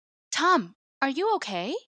Tom, are you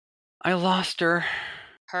okay? I lost her.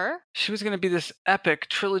 Her? She was going to be this epic,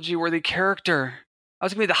 trilogy worthy character. I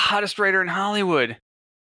was going to be the hottest writer in Hollywood.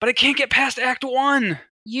 But I can't get past Act 1.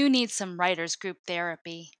 You need some writers group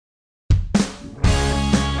therapy.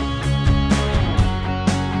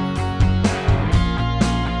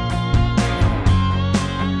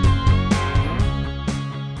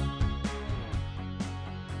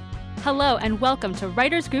 Hello and welcome to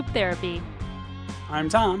Writers Group Therapy. I'm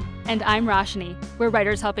Tom. And I'm Roshni. We're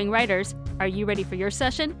writers helping writers. Are you ready for your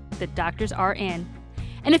session? The doctors are in.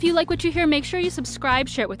 And if you like what you hear, make sure you subscribe,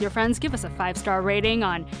 share it with your friends, give us a 5-star rating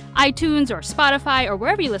on iTunes or Spotify or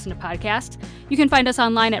wherever you listen to podcasts. You can find us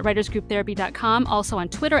online at writersgrouptherapy.com, also on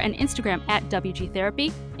Twitter and Instagram at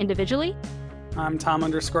WGTherapy. Individually, I'm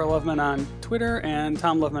Tom_Loveman on Twitter and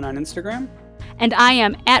Tom Loveman on Instagram. And I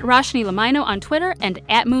am at Roshni Lamino on Twitter and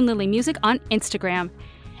at Moonlily Music on Instagram.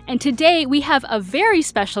 And today we have a very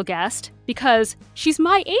special guest because she's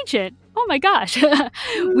my agent. Oh my gosh.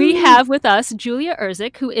 We have with us Julia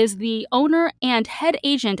Erzik, who is the owner and head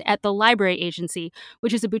agent at the Library Agency,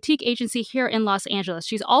 which is a boutique agency here in Los Angeles.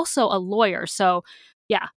 She's also a lawyer. So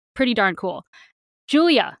yeah, pretty darn cool.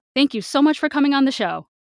 Julia, thank you so much for coming on the show.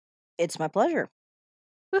 It's my pleasure.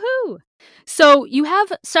 Woohoo! So you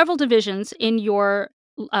have several divisions in your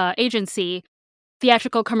agency: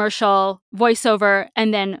 theatrical, commercial, voiceover,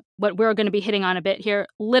 and then what we're going to be hitting on a bit here,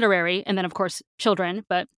 literary, and then of course children,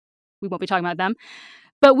 but we won't be talking about them.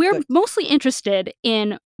 But we're Good. mostly interested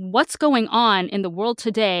in what's going on in the world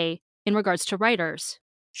today in regards to writers.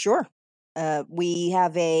 Sure. We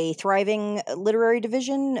have a thriving literary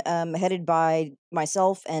division headed by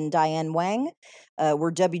myself and Diane Wang.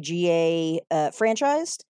 We're WGA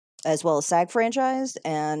franchised as well as SAG franchised,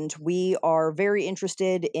 and we are very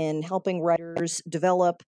interested in helping writers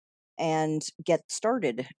develop and get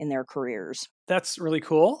started in their careers. That's really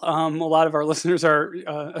cool. A lot of our listeners are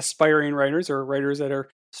aspiring writers or writers that are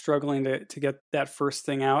struggling to get that first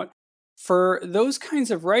thing out. For those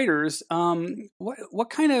kinds of writers, what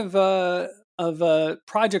kind of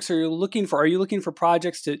projects are you looking for? Are you looking for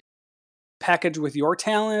projects to package with your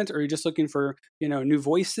talent, or are you just looking for new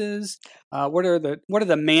voices? What are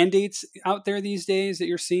the mandates out there these days that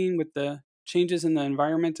you're seeing with the changes in the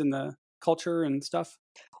environment and the culture and stuff?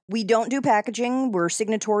 We don't do packaging. We're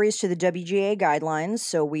signatories to the WGA guidelines,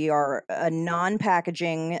 so we are a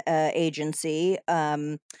non-packaging agency.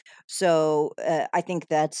 So I think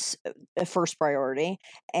that's a first priority.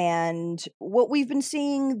 And what we've been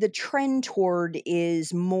seeing, the trend toward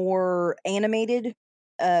is more animated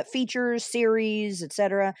features, series,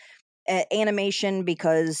 etc. Animation,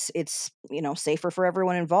 because it's safer for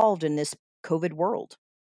everyone involved in this COVID world.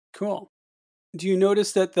 Cool. Do you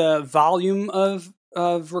notice that the volume of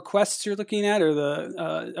requests you're looking at, or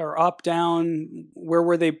the are up, down? Where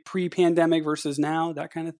were they pre-pandemic versus now?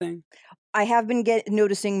 That kind of thing. I have been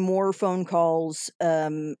noticing more phone calls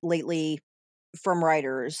lately from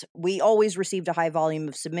writers. We always received a high volume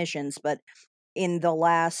of submissions, but in the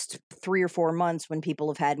last 3 or 4 months, when people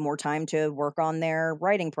have had more time to work on their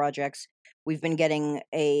writing projects, we've been getting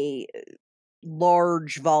a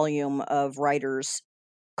large volume of writers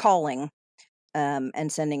calling and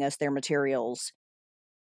sending us their materials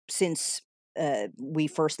since we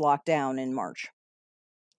first locked down in March.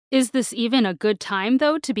 Is this even a good time,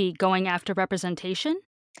 though, to be going after representation?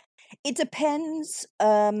 It depends.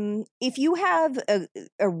 If you have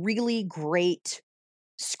a really great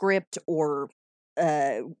script or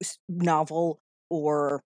novel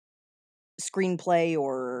or screenplay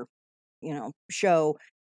or show,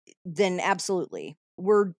 then absolutely.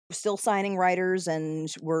 We're still signing writers and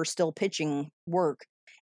we're still pitching work,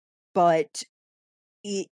 but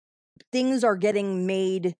things are getting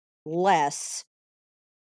made less.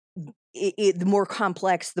 The more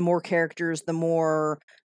complex, the more characters, the more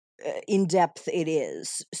in depth it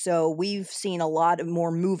is. So we've seen a lot of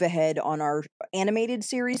more move ahead on our animated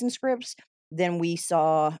series and scripts than we've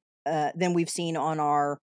seen on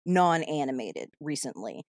our non-animated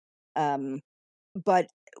recently. But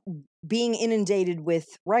being inundated with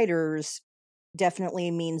writers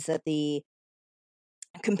definitely means that the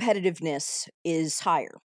competitiveness is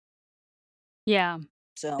higher. Yeah,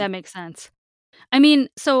 So that makes sense. I mean,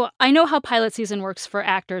 so I know how pilot season works for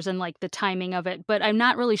actors and like the timing of it, but I'm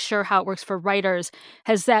not really sure how it works for writers.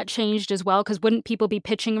 Has that changed as well? Because wouldn't people be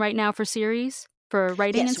pitching right now for series, for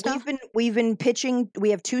writing and yes, stuff? we've been pitching.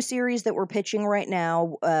 We have 2 series that we're pitching right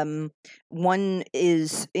now. One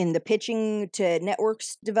is in the pitching to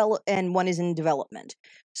networks develop, and one is in development.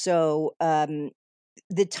 So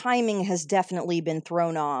the timing has definitely been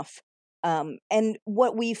thrown off. And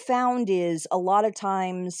what we found is a lot of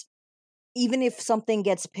times even if something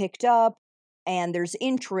gets picked up and there's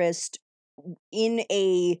interest in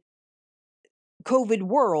a COVID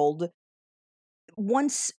world,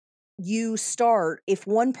 once you start, if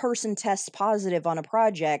one person tests positive on a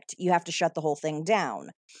project, you have to shut the whole thing down.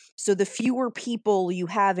 So the fewer people you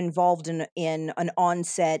have involved in an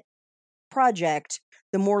onset project,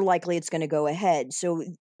 the more likely it's going to go ahead. So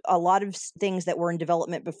a lot of things that were in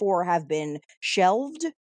development before have been shelved,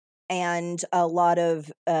 and a lot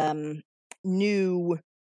of new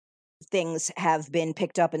things have been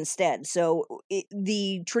picked up instead. So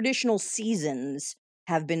the traditional seasons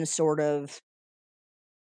have been sort of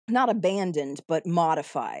not abandoned, but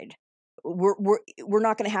modified. We're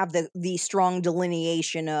not going to have the strong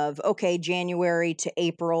delineation of, okay, January to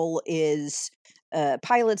April is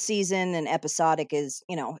pilot season and episodic is,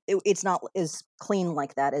 it's not as clean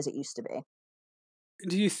like that as it used to be.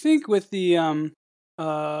 Do you think with the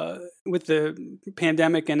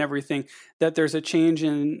pandemic and everything that there's a change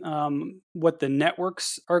in what the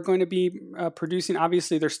networks are going to be producing?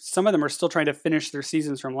 Obviously, there's some of them are still trying to finish their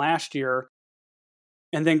seasons from last year,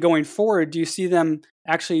 and then going forward, do you see them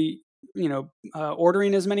actually,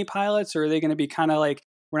 ordering as many pilots, or are they going to be kind of like,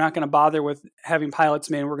 we're not going to bother with having pilots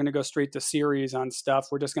made, and we're going to go straight to series on stuff.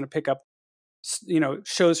 We're just going to pick up,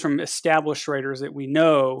 shows from established writers that we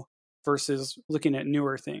know versus looking at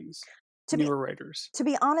newer things, newer writers. To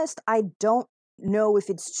be honest, I don't know if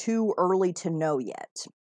it's too early to know yet.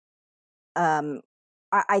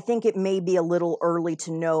 I think it may be a little early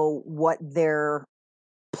to know what their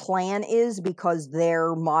plan is because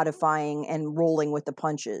they're modifying and rolling with the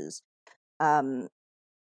punches.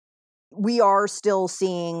 We are still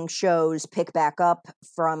seeing shows pick back up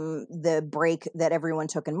from the break that everyone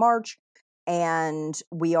took in March, and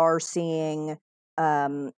we are seeing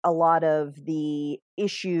a lot of the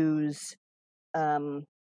issues. Sorry,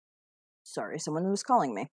 someone was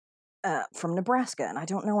calling me from Nebraska, and I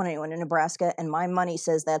don't know anyone in Nebraska, and my money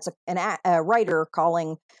says that's a writer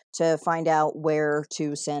calling to find out where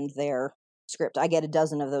to send their script. I get a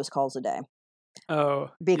dozen of those calls a day. Oh,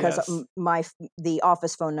 because yes. The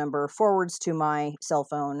office phone number forwards to my cell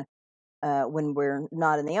phone when we're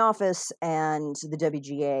not in the office, and the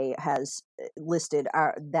WGA has listed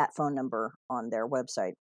that phone number on their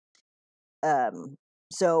website.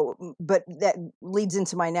 But that leads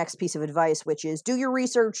into my next piece of advice, which is do your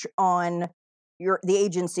research on the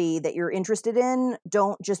agency that you're interested in.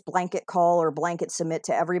 Don't just blanket call or blanket submit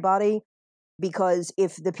to everybody, because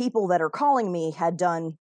if the people that are calling me had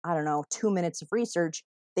done, I don't know, 2 minutes of research,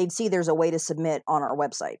 they'd see there's a way to submit on our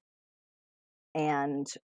website. And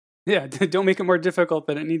yeah, don't make it more difficult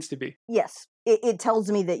than it needs to be. yes, it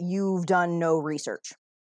tells me that you've done no research,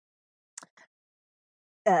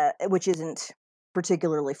 which isn't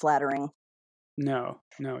particularly flattering. No,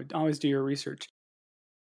 always do your research.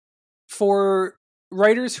 For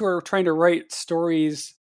writers who are trying to write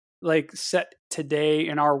stories like set today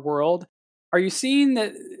in our world, are you seeing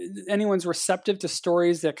that anyone's receptive to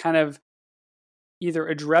stories that kind of either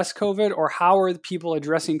address COVID, or how are the people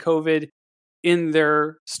addressing COVID in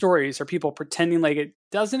their stories? Are people pretending like it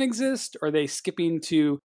doesn't exist? Or are they skipping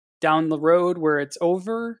to down the road where it's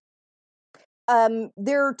over?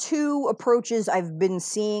 There are two approaches I've been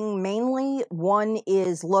seeing mainly. One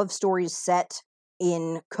is love stories set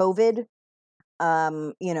in COVID.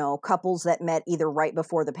 Couples that met either right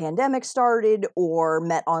before the pandemic started or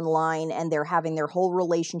met online, and they're having their whole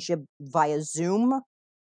relationship via Zoom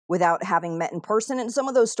without having met in person. And some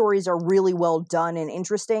of those stories are really well done and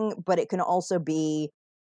interesting, but it can also be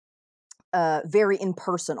very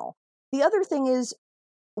impersonal. The other thing is,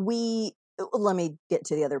 let me get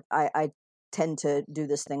to the other. I tend to do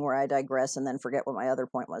this thing where I digress and then forget what my other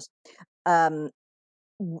point was.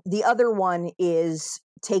 The other one is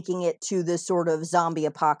taking it to the sort of zombie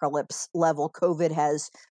apocalypse level. COVID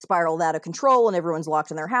has spiraled out of control and everyone's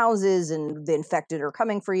locked in their houses and the infected are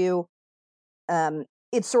coming for you.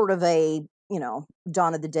 It's sort of a,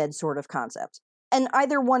 Dawn of the Dead sort of concept. And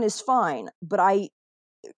either one is fine, but I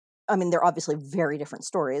mean, they're obviously very different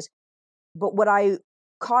stories. But what I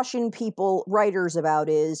caution writers about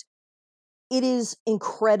is it is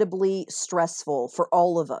incredibly stressful for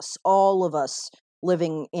all of us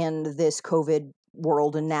living in this COVID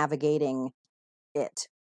world and navigating it.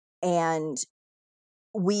 And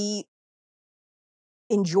we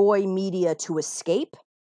enjoy media to escape.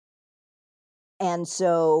 And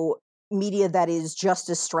so media that is just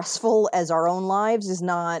as stressful as our own lives is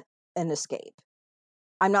not an escape.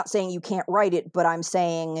 I'm not saying you can't write it, but I'm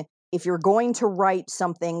saying if you're going to write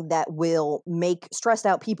something that will make stressed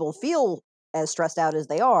out people feel as stressed out as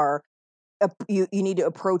they are, you need to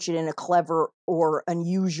approach it in a clever or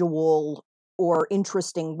unusual or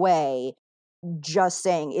interesting way, just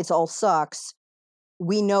saying it's all sucks.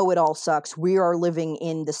 We know it all sucks. We are living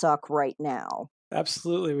in the suck right now.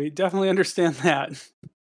 Absolutely. We definitely understand that.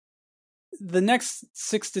 The next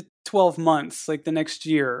 6 to 12 months, like the next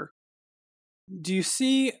year, do you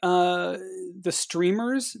see the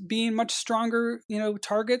streamers being much stronger,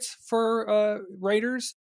 targets for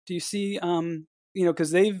writers? Do you see,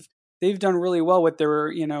 because they've done really well with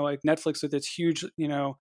their, like Netflix with its huge,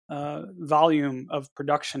 volume of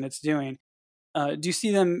production it's doing. Do you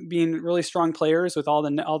see them being really strong players with all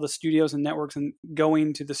the studios and networks and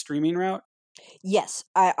going to the streaming route? Yes,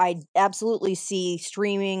 I absolutely see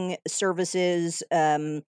streaming services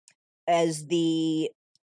as the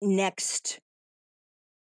next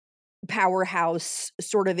powerhouse,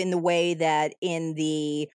 sort of in the way that in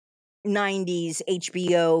the 90s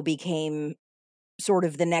HBO became sort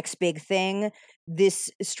of the next big thing. This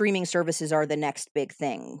streaming services are the next big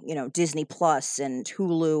thing. Disney Plus and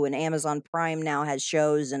Hulu and Amazon Prime now has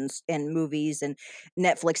shows and movies, and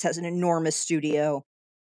Netflix has an enormous studio.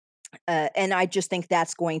 And I just think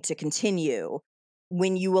that's going to continue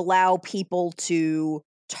when you allow people to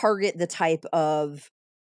target the type of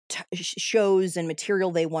shows and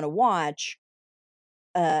material they want to watch,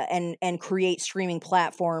 and create streaming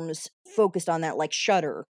platforms focused on that, like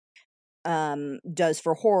Shudder does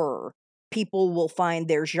for horror. People will find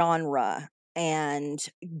their genre and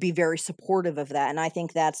be very supportive of that, and I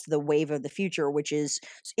think that's the wave of the future, which is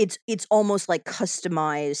it's almost like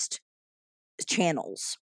customized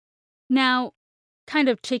channels. Now, kind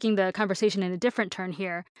of taking the conversation in a different turn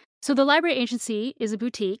here. So the library agency is a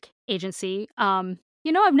boutique agency. I've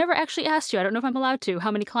never actually asked you. I don't know if I'm allowed to.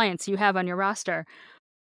 How many clients you have on your roster?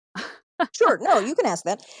 Sure, no, you can ask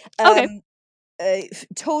that. Okay.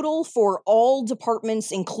 Total for all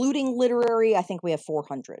departments, including literary, I think we have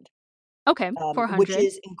 400. Okay. Which 400.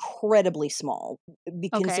 is incredibly small, Okay.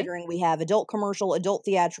 considering we have adult commercial, adult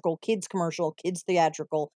theatrical, kids commercial, kids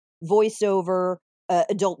theatrical, voiceover,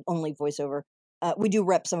 adult only voiceover. We do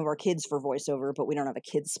rep some of our kids for voiceover, but we don't have a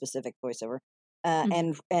kids specific voiceover.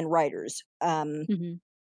 Hmm. And writers. Hmm.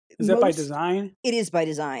 Is that by Most design? It is by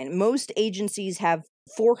design. Most agencies have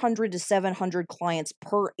 400 to 700 clients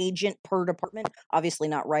per agent per department. Obviously,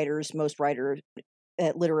 not writers. Most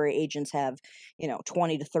literary agents have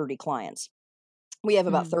 20 to 30 clients. We have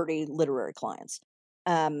about Hmm. 30 literary clients.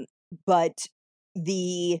 But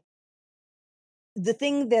the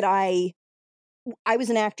thing that I was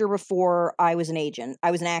an actor before I was an agent.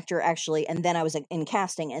 I was an actor actually, and then I was in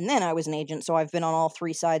casting, and then I was an agent. So I've been on all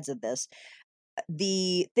three sides of this.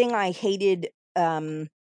 The thing I hated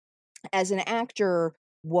as an actor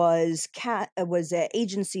was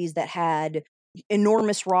agencies that had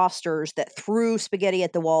enormous rosters that threw spaghetti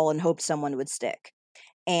at the wall and hoped someone would stick,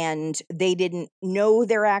 and they didn't know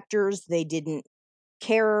their actors. They didn't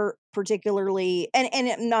care particularly, and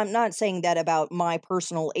I'm not saying that about my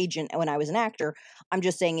personal agent when I was an actor. I'm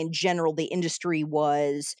just saying in general the industry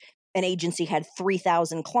was an agency had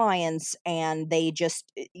 3,000 clients, and they just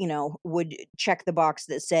would check the box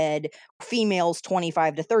that said females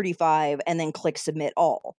 25 to 35 and then click submit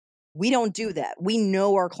all. We don't do that. We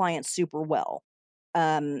know our clients super well.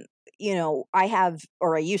 um I have,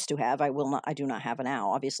 or I used to have, I do not have it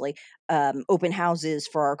now, obviously, open houses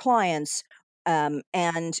for our clients.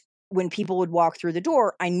 And when people would walk through the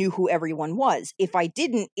door, I knew who everyone was. If I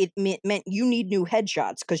didn't, it meant you need new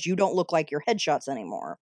headshots because you don't look like your headshots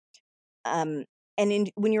anymore. Um, and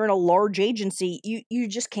when you're in a large agency, you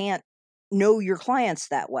just can't know your clients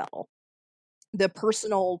that well. The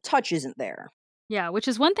personal touch isn't there. Yeah, which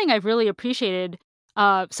is one thing I've really appreciated.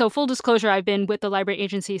 So full disclosure, I've been with the library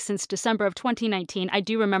agency since December of 2019. I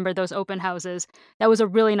do remember those open houses. That was a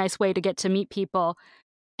really nice way to get to meet people.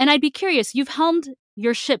 And I'd be curious, you've helmed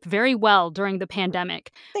your ship very well during the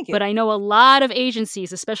pandemic, Thank you. but I know a lot of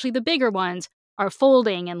agencies, especially the bigger ones, are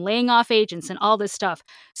folding and laying off agents and all this stuff.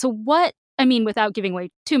 So without giving away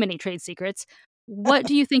too many trade secrets, what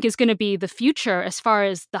do you think is going to be the future as far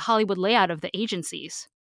as the Hollywood layout of the agencies?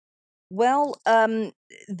 Well,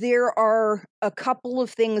 there are a couple of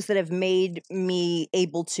things that have made me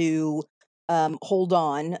able to hold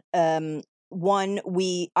on. One,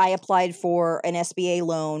 I applied for an SBA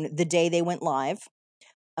loan the day they went live,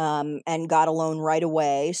 and got a loan right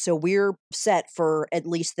away. So we're set for at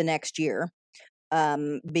least the next year,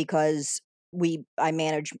 because I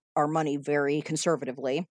manage our money very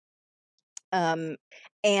conservatively. Um,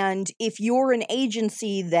 and if you're an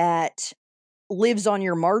agency that lives on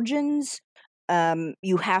your margins,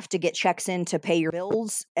 you have to get checks in to pay your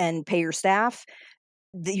bills and pay your staff.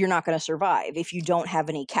 You're not going to survive if you don't have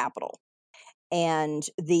any capital. And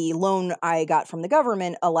the loan I got from the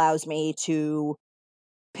government allows me to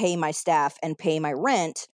pay my staff and pay my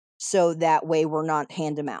rent, so that way we're not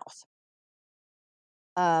hand to mouth.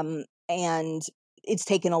 And it's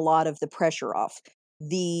taken a lot of the pressure off.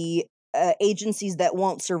 The agencies that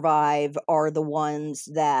won't survive are the ones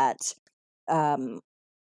that um,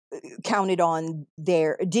 counted on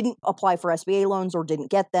didn't apply for SBA loans or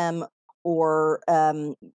didn't get them, or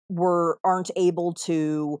aren't able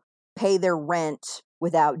to pay their rent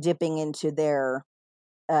without dipping into their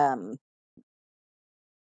um,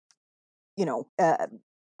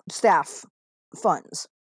 staff funds.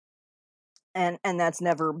 And that's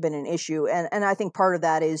never been an issue. And I think part of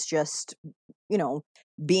that is just,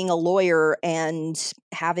 being a lawyer and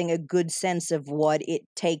having a good sense of what it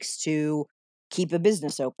takes to keep a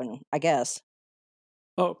business open, I guess.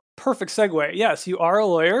 Oh, perfect segue. Yes, you are a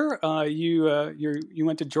lawyer. You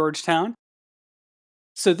went to Georgetown.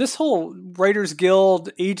 So this whole Writers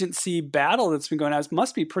Guild agency battle that's been going on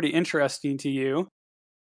must be pretty interesting to you.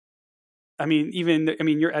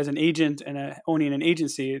 You're as an agent and owning an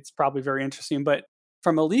agency, it's probably very interesting. But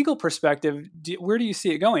from a legal perspective, where do you see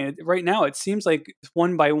it going? Right now, it seems like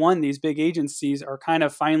one by one, these big agencies are kind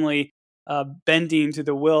of finally bending to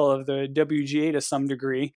the will of the WGA to some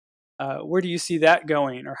degree. Where do you see that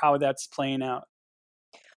going, or how that's playing out?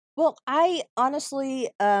 Well, I honestly,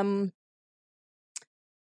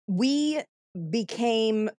 we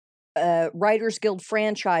became Writers Guild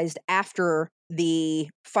franchised after the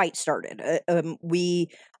fight started.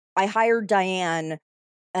 I hired Diane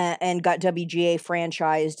and got WGA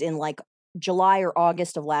franchised in like July or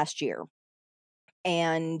August of last year.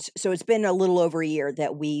 And so it's been a little over a year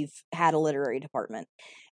that we've had a literary department.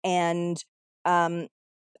 And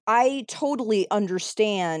I totally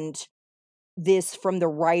understand this from the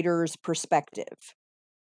writer's perspective.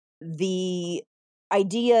 The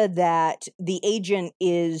idea that the agent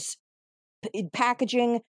is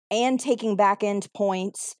packaging and taking back end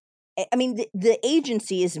points. I mean, the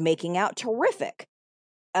agency is making out terrific,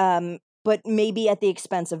 but maybe at the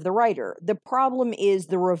expense of the writer. The problem is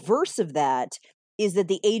the reverse of that is that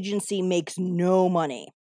the agency makes no money.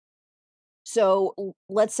 So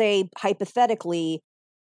let's say, hypothetically,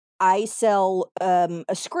 I sell a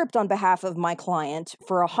script on behalf of my client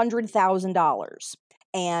for $100,000,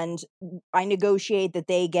 and I negotiate that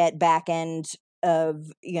they get back end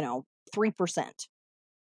of 3%.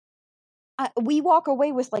 We walk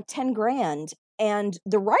away with like 10 grand, and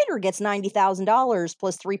the writer gets $90,000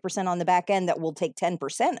 plus 3% on the back end that we'll take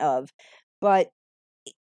 10% of. But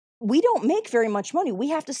we don't make very much money. We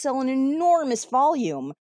have to sell an enormous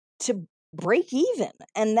volume to break even,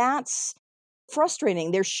 and that's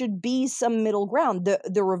frustrating. There should be some middle ground.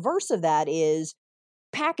 The reverse of that is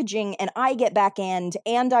packaging, and I get back end,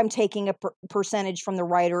 and I'm taking a percentage from the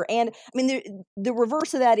writer. And I mean, the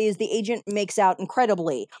reverse of that is the agent makes out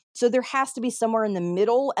incredibly. So there has to be somewhere in the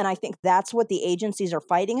middle, and I think that's what the agencies are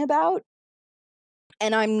fighting about.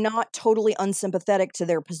 And I'm not totally unsympathetic to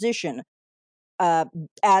their position,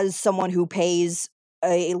 as someone who pays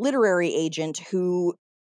a literary agent who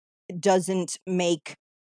doesn't make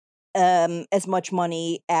as much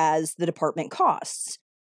money as the department costs.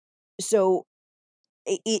 So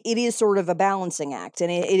it is sort of a balancing act, and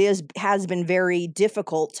has been very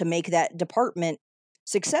difficult to make that department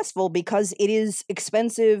successful, because it is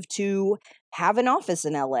expensive to have an office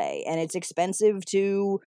in LA, and it's expensive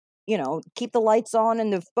to keep the lights on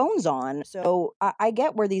and the phones on. So I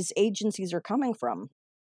get where these agencies are coming from.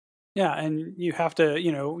 Yeah, and you have to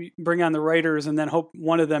bring on the writers and then hope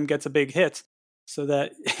one of them gets a big hit, so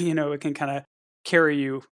that it can kind of carry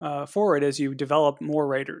you forward as you develop more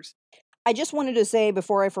writers. I just wanted to say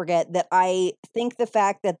before I forget that I think the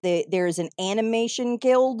fact that there's an animation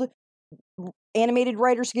guild, animated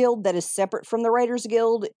writers guild, that is separate from the writers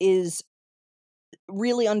guild is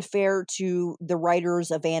really unfair to the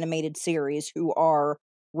writers of animated series who are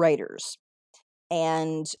writers.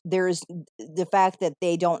 And there's the fact that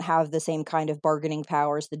they don't have the same kind of bargaining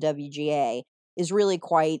power as the WGA is really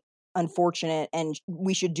quite unfortunate, and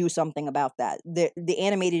we should do something about that. The the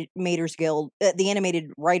animated writers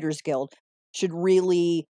guild should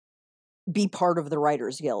really be part of the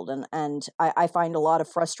writers guild. And I find a lot of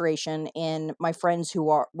frustration in my friends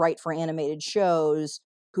who write for animated shows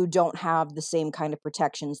who don't have the same kind of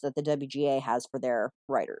protections that the WGA has for their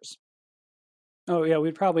writers. Oh yeah,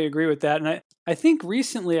 we'd probably agree with that. And I think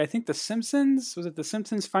recently, The Simpsons, was it The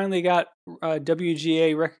Simpsons, finally got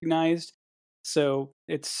WGA recognized. So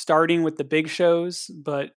it's starting with the big shows,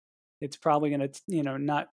 but it's probably going to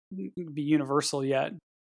not be universal yet.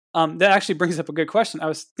 That actually brings up a good question. I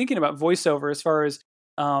was thinking about voiceover as far as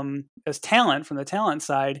talent, from the talent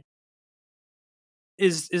side.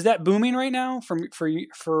 is that booming right now?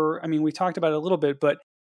 I mean, we talked about it a little bit, but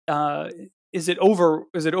is it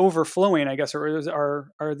overflowing? I guess,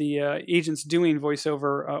 or are the agents doing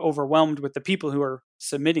voiceover overwhelmed with the people who are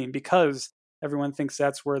submitting because everyone thinks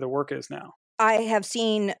that's where the work is now? I have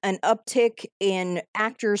seen an uptick in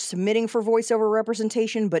actors submitting for voiceover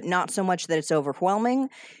representation, but not so much that it's overwhelming.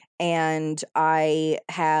 And I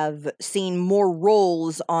have seen more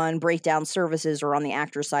roles on breakdown services or on the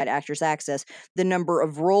actor side, Actors Access. The number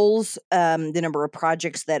of roles, the number of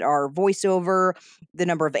projects that are voiceover, the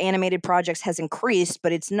number of animated projects has increased,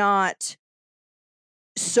 but it's not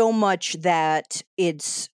so much that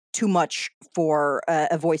it's too much for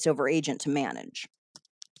a voiceover agent to manage.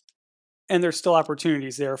 And there's still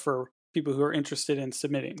opportunities there for people who are interested in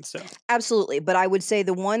submitting. So Absolutely. But I would say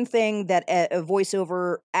the one thing that a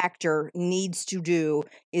voiceover actor needs to do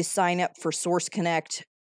is sign up for Source Connect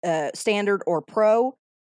Standard or Pro.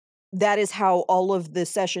 That is how all of the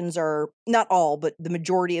sessions are, not all, but the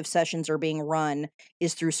majority of sessions are being run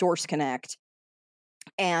is through Source Connect.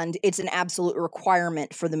 And it's an absolute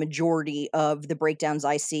requirement for the majority of the breakdowns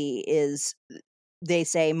I see is they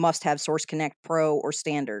say must have Source Connect Pro or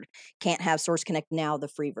Standard. Can't have Source Connect Now, the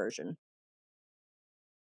free version.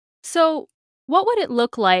 So, what would it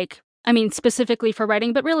look like? I mean, specifically for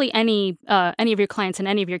writing, but really any of your clients in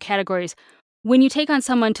any of your categories, when you take on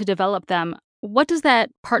someone to develop them, what does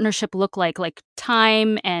that partnership look like? Like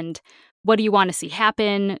time and what do you want to see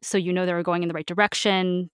happen so you know they're going in the right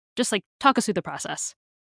direction? Just like talk us through the process.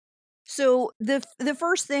 So the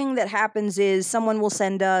first thing that happens is someone will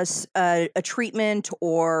send us a treatment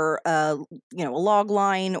or a log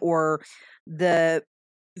line or the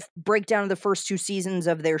breakdown of the first 2 seasons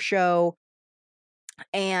of their show,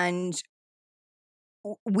 and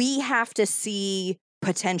we have to see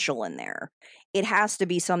potential in there. It has to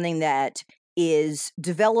be something that is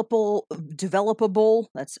developable.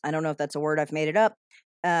 I don't know if that's a word. I've made it up.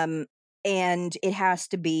 And it has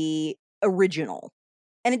to be original.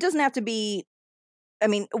 And it doesn't have to be. I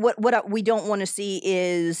mean, what we don't want to see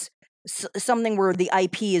is something where the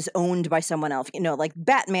IP is owned by someone else. Like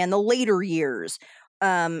Batman, the later years.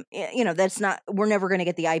 That's not. We're never going to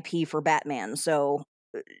get the IP for Batman. So,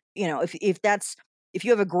 if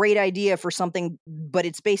you have a great idea for something, but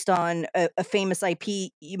it's based on a famous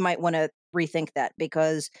IP, you might want to rethink that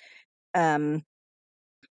because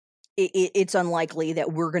it's unlikely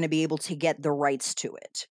that we're going to be able to get the rights to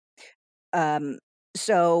it.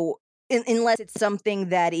 So unless it's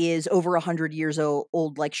something that is over 100 years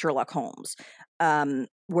old, like Sherlock Holmes,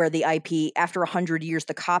 where the IP, after 100 years,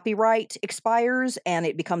 the copyright expires and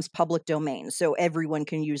it becomes public domain. So everyone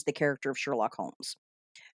can use the character of Sherlock Holmes.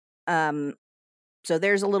 So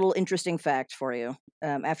there's a little interesting fact for you.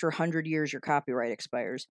 After 100 years, your copyright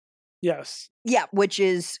expires. yes, Yeah, which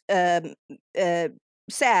is sad,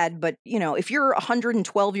 but if you're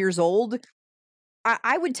 112 years old,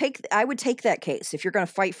 I would take that case. If you're going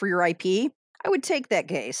to fight for your IP, I would take that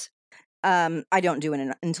case. I don't do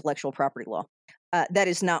an intellectual property law. That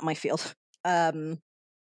is not my field. But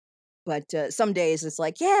some days it's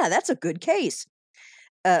like, yeah, that's a good case.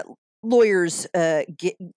 Lawyers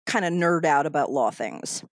get kind of nerd out about law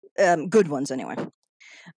things. Good ones anyway.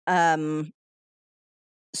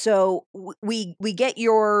 So we get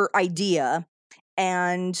your idea,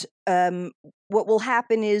 and what will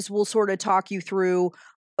happen is we'll sort of talk you through,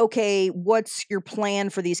 okay, what's your plan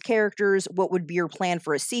for these characters? What would be your plan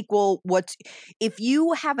for a sequel? If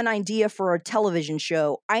you have an idea for a television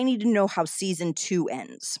show, I need to know how season 2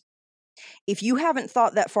 ends. If you haven't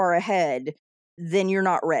thought that far ahead, then you're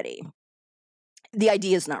not ready. The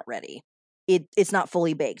idea is not ready. It's not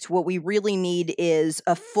fully baked. What we really need is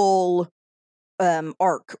a full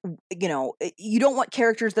arc. You don't want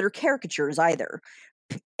characters that are caricatures either.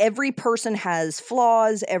 Every person has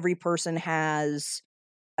flaws. Every person has,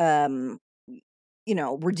 redeeming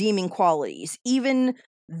qualities. Even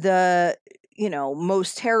the,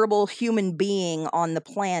 most terrible human being on the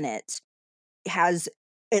planet has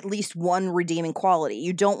at least one redeeming quality.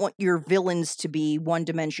 You don't want your villains to be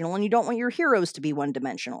one-dimensional, and you don't want your heroes to be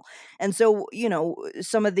one-dimensional. And so,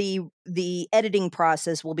 some of the editing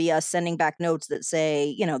process will be us sending back notes that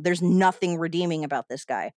say, there's nothing redeeming about this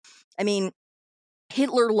guy. I mean,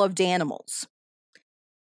 Hitler loved animals.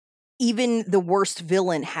 Even the worst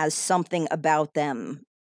villain has something about them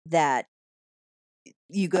that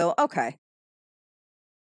you go, okay.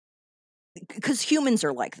 Because humans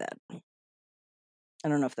are like that. I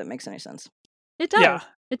don't know if that makes any sense. It does. Yeah.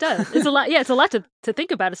 It does. It's a lot. Yeah, it's a lot to think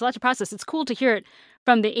about. It's a lot to process. It's cool to hear it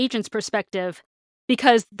from the agent's perspective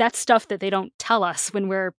because that's stuff that they don't tell us when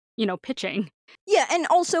we're, pitching. Yeah, and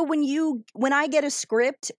also when I get a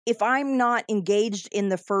script, if I'm not engaged in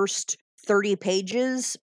the first 30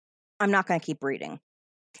 pages, I'm not going to keep reading.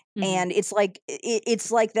 Mhm. And it's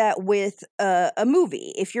like that with a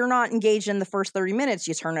movie. If you're not engaged in the first 30 minutes,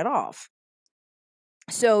 you turn it off.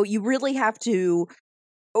 So you really have to,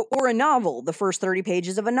 or a novel, the first 30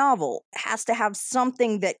 pages of a novel has to have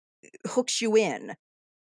something that hooks you in.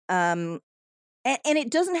 And it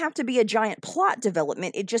doesn't have to be a giant plot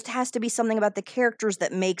development. It just has to be something about the characters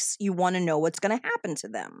that makes you want to know what's going to happen to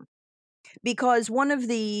them. Because one of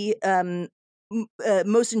the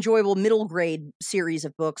most enjoyable middle grade series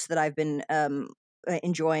of books that I've been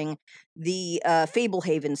enjoying, the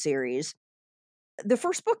Fablehaven series, the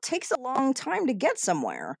first book takes a long time to get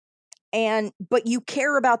somewhere. But you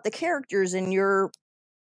care about the characters and you're,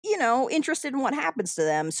 interested in what happens to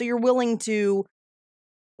them. So you're willing to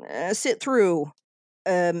sit through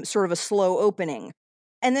sort of a slow opening.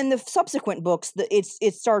 And then the subsequent books,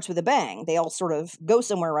 it starts with a bang. They all sort of go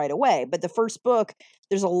somewhere right away. But the first book,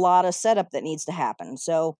 there's a lot of setup that needs to happen.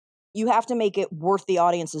 So you have to make it worth the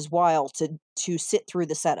audience's while to sit through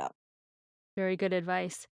the setup. Very good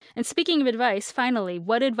advice. And speaking of advice, finally,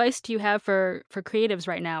 what advice do you have for creatives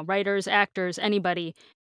right now? Writers, actors, anybody?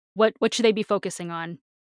 What should they be focusing on?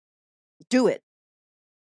 Do it.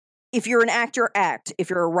 If you're an actor, act.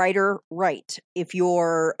 If you're a writer, write. If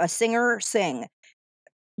you're a singer, sing.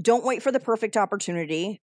 Don't wait for the perfect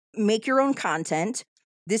opportunity. Make your own content.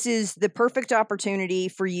 This is the perfect opportunity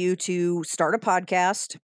for you to start a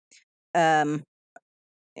podcast.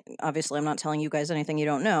 Obviously, I'm not telling you guys anything you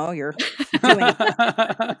don't know. You're doing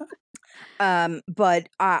it. But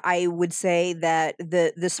I would say that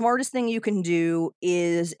the smartest thing you can do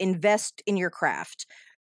is invest in your craft.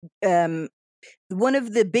 One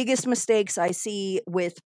of the biggest mistakes I see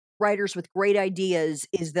with writers with great ideas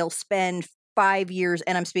is they'll spend 5 years,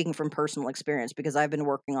 and I'm speaking from personal experience because I've been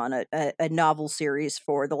working on a novel series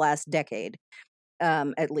for the last decade,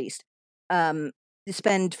 at least.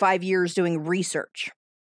 Spend 5 years doing research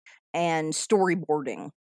and storyboarding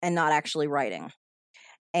and not actually writing.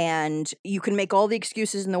 And you can make all the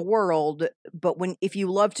excuses in the world, but if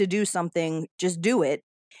you love to do something, just do it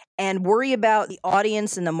and worry about the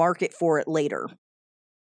audience and the market for it later.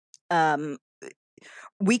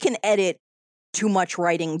 We can edit too much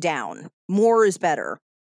writing down. More is better.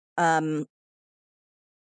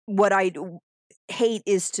 What I hate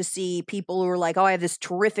is to see people who are like, oh, I have this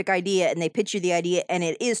terrific idea, and they pitch you the idea, and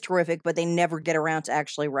it is terrific, but they never get around to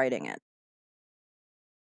actually writing it.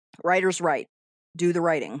 Writers write. Do the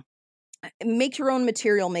writing. Make your own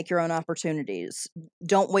material, make your own opportunities.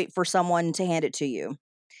 Don't wait for someone to hand it to you.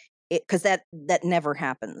 Because that never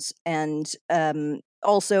happens. And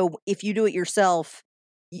also, if you do it yourself,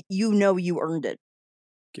 you know you earned it.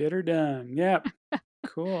 Get her done. Yep.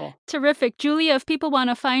 Cool. Terrific. Julia, if people want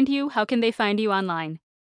to find you, how can they find you online?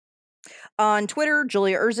 On Twitter,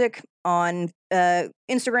 Julia Erzik. On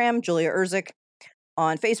Instagram, Julia Erzik.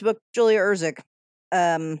 On Facebook, Julia Erzik.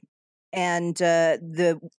 And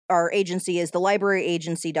our agency is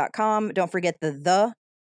thelibraryagency.com. Don't forget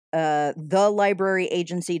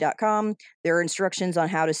thelibraryagency.com. There are instructions on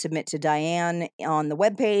how to submit to Diane on the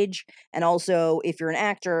webpage. And also, if you're an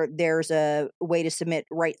actor, there's a way to submit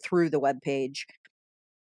right through the webpage.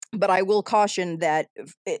 But I will caution that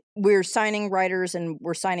we're signing writers and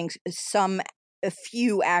we're signing a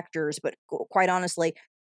few actors, but quite honestly,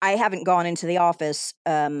 I haven't gone into the office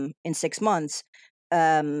in 6 months.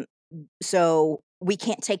 So we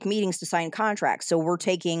can't take meetings to sign contracts. So we're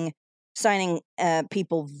signing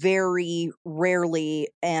people very rarely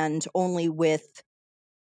and only with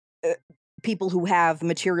people who have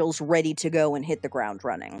materials ready to go and hit the ground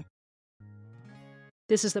running.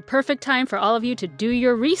 This is the perfect time for all of you to do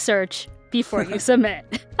your research before you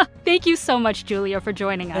submit. Thank you so much, Julia, for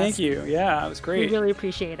joining us. Thank you. Yeah, it was great. We really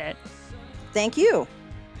appreciate it. Thank you.